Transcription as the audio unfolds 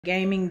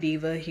Gaming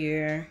Diva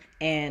here,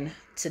 and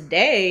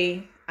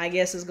today I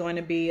guess is going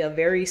to be a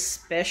very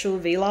special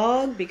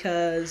vlog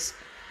because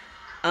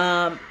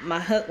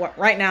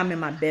right now I'm in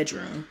my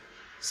bedroom,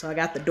 so I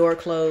got the door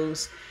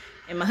closed,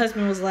 and my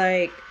husband was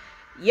like,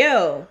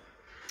 "Yo,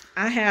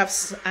 I have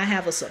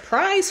a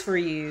surprise for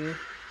you.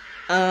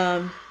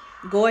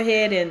 Go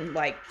ahead and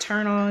like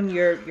turn on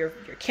your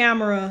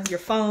camera, your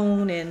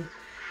phone,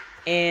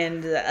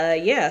 and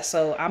yeah,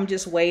 so I'm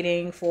just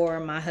waiting for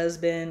my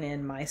husband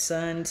and my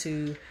son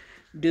to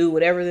do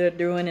whatever they're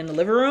doing in the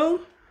living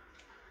room,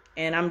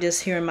 and I'm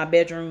just here in my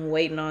bedroom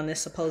waiting on this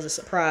supposed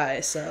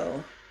surprise.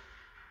 So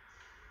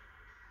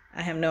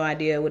I have no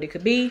idea what it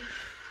could be.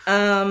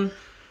 I'm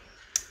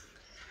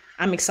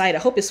excited.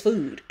 I hope it's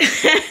food.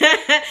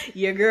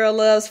 Your girl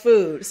loves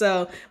food.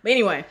 So, but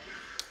anyway,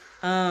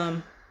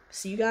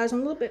 see you guys in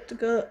a little bit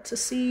to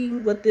see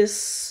what this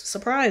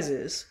surprise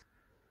is.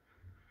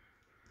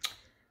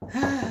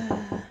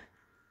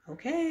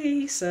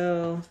 Okay,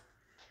 so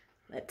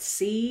let's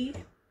see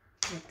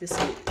what this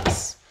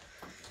is.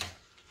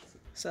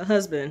 So,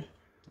 husband,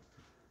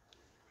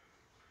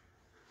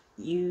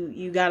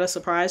 you got a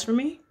surprise for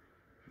me?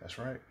 That's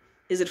right.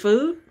 Is it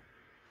food?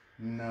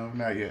 No,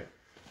 not yet.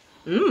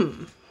 All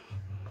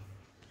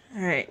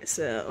right,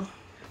 so.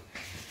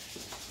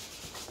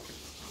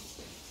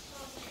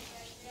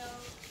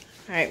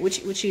 All right,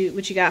 what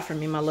you got for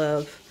me, my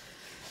love?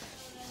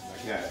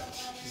 I got it.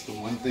 It's the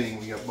one thing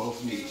we have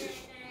both needed.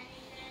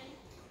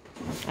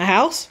 A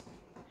house?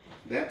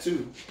 That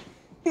too.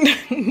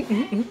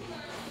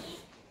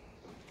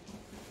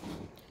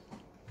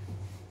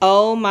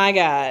 Oh my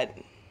God.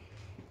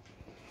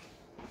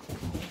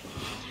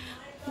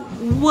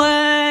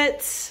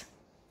 What?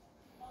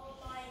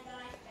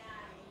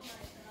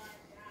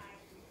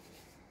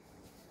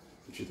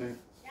 What you think?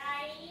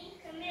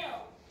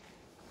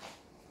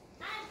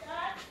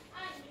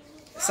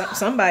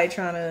 Somebody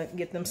trying to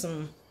get them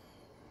some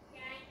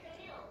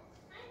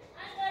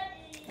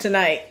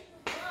tonight.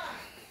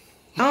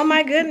 Oh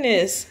my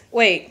goodness.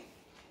 Wait.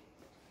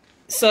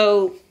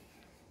 So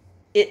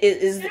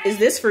is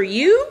this for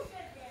you?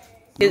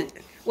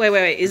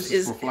 Wait.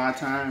 Is for Fly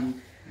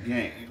Time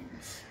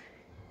Games.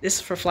 This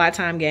is for Fly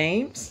Time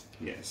Games?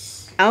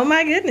 Yes. Oh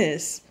my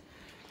goodness.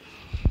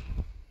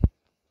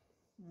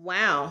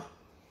 Wow.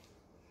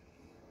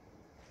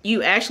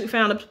 You actually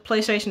found a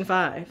PlayStation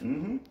 5.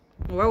 Mm-hmm.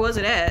 Where was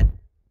it at?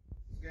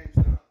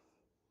 GameStop.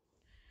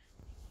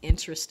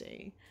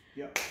 Interesting.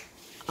 Yep.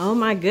 Oh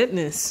my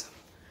goodness.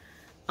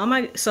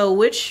 So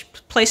which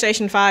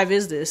PlayStation 5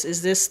 is this?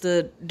 Is this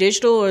the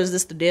digital or is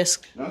this the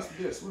disc? No, it's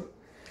the disc. Look.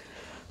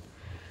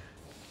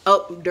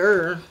 Oh,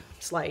 duh.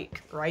 It's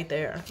like right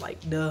there.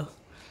 Like, duh.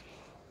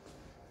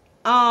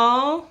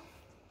 Oh.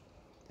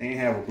 Ain't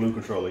have a blue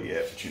controller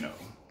yet, but you know,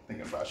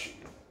 thinking about you.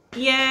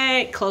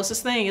 Yay.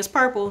 Closest thing is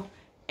purple.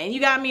 And you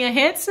got me a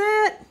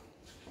headset?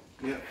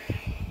 Yep.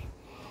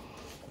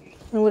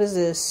 And what is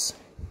this?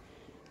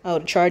 Oh,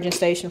 the charging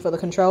station for the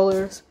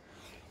controllers.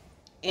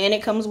 And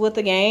it comes with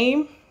the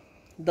game.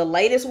 The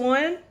latest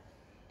one.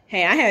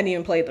 Hey, I hadn't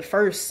even played the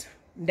first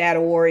Data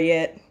War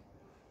yet.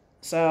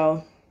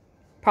 So,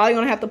 probably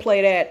gonna have to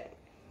play that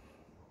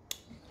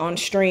on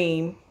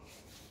stream.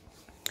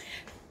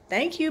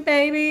 Thank you,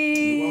 baby.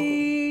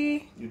 You're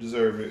welcome. You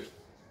deserve it.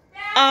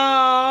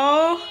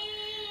 Oh.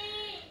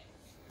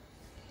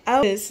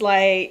 It's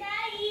like,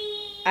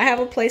 I have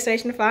a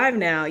PlayStation 5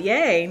 now.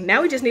 Yay.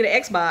 Now we just need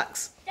an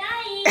Xbox.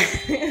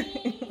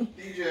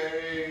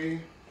 DJ.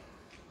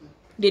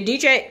 Did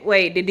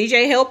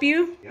DJ help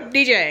you? Yep.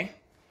 DJ,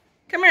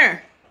 come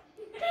here.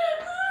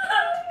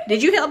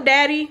 Did you help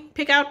Daddy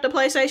pick out the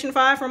PlayStation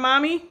 5 for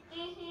Mommy?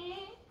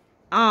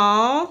 Mm-hmm.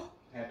 Aww.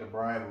 Had to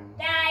bribe him.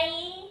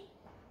 Daddy.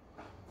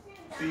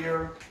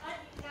 Fear.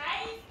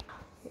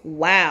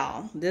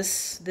 Wow.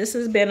 This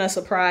has been a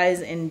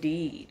surprise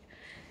indeed.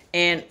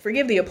 And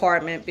forgive the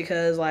apartment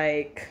because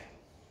like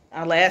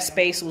our last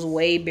space was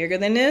way bigger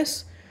than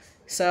this.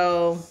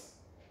 So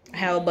I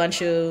have a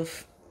bunch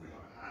of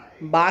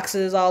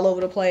boxes all over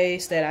the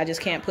place that I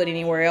just can't put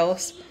anywhere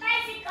else.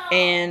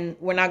 And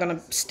we're not going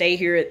to stay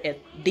here at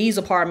these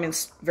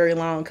apartments very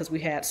long because we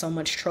had so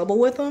much trouble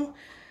with them.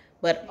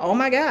 But oh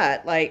my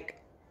God, like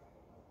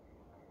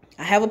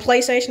I have a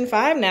PlayStation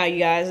 5 now, you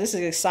guys. This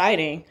is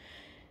exciting.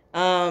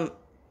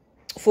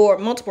 For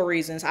multiple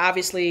reasons.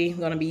 Obviously, I'm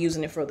going to be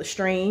using it for the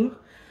stream.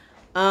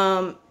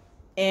 And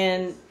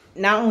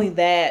not only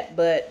that,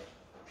 but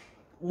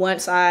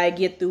once I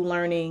get through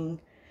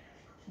learning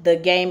the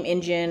game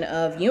engine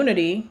of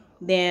Unity,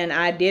 then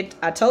I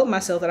told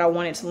myself that I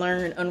wanted to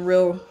learn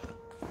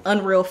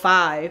Unreal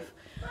 5,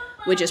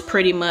 which is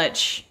pretty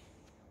much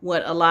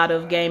what a lot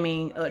of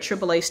gaming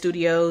AAA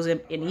studios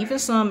and even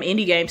some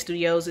indie game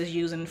studios is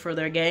using for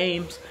their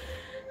games.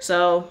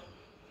 So,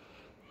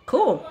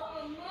 cool.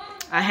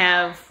 I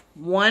have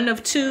one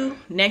of 2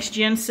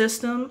 next-gen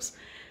systems.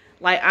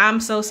 Like, I'm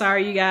so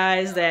sorry, you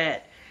guys,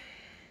 that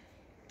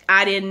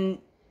I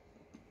didn't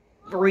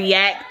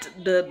react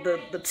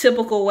the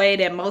typical way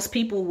that most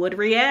people would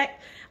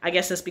react. I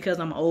guess it's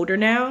because I'm older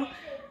now.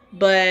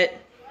 But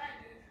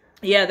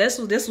yeah, this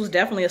was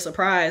definitely a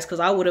surprise because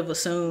I would have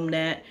assumed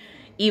that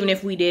even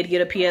if we did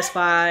get a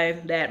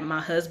PS5, that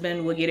my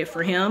husband would get it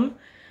for him.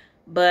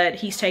 But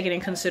he's taking in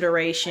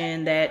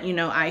consideration that, you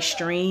know, I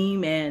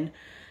stream and,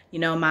 you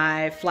know,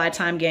 my Fly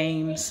Time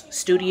Games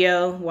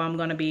studio where I'm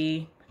going to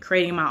be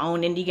creating my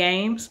own indie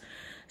games.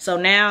 So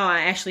now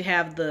I actually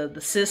have the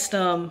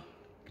system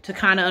to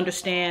kind of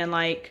understand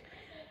like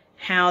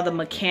how the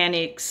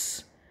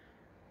mechanics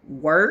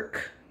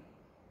work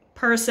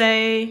per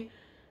se,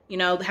 you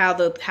know, how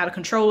the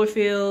controller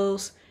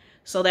feels.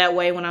 So that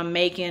way when I'm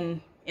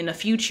making in the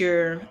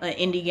future an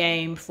indie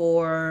game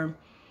for,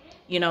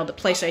 you know, the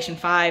PlayStation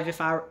 5,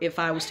 if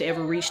I was to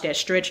ever reach that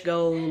stretch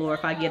goal, or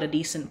if I get a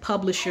decent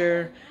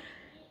publisher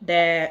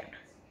that,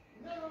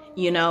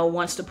 you know,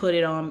 wants to put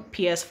it on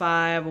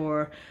PS5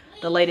 or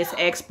the latest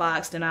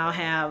Xbox, then I'll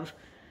have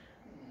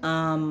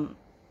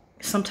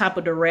some type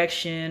of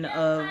direction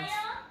of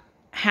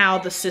how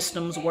the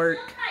systems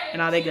work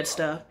and all that good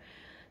stuff.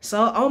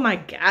 So, oh my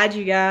God,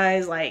 you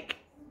guys, like,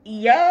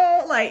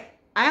 yo, like,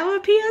 I have a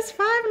PS5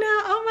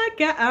 now. Oh my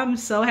God, I'm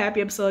so happy.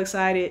 I'm so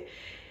excited.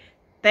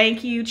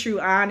 Thank you, True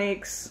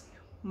Onyx,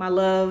 my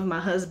love, my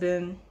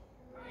husband,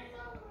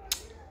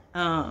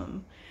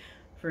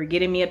 for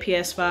getting me a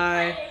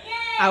PS5.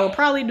 I will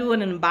probably do an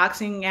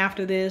unboxing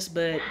after this,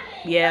 but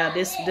yeah,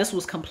 this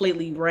was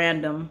completely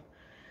random.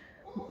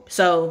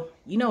 So,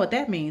 you know what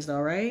that means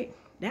though, right?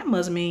 That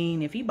must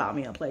mean if he bought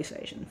me a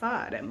PlayStation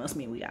 5, that must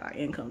mean we got our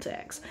income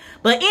tax.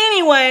 But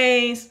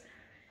anyways,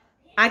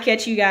 I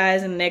catch you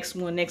guys in the next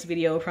one. Next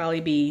video will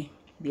probably be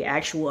the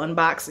actual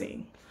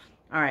unboxing.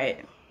 All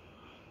right.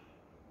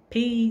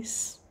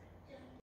 Peace.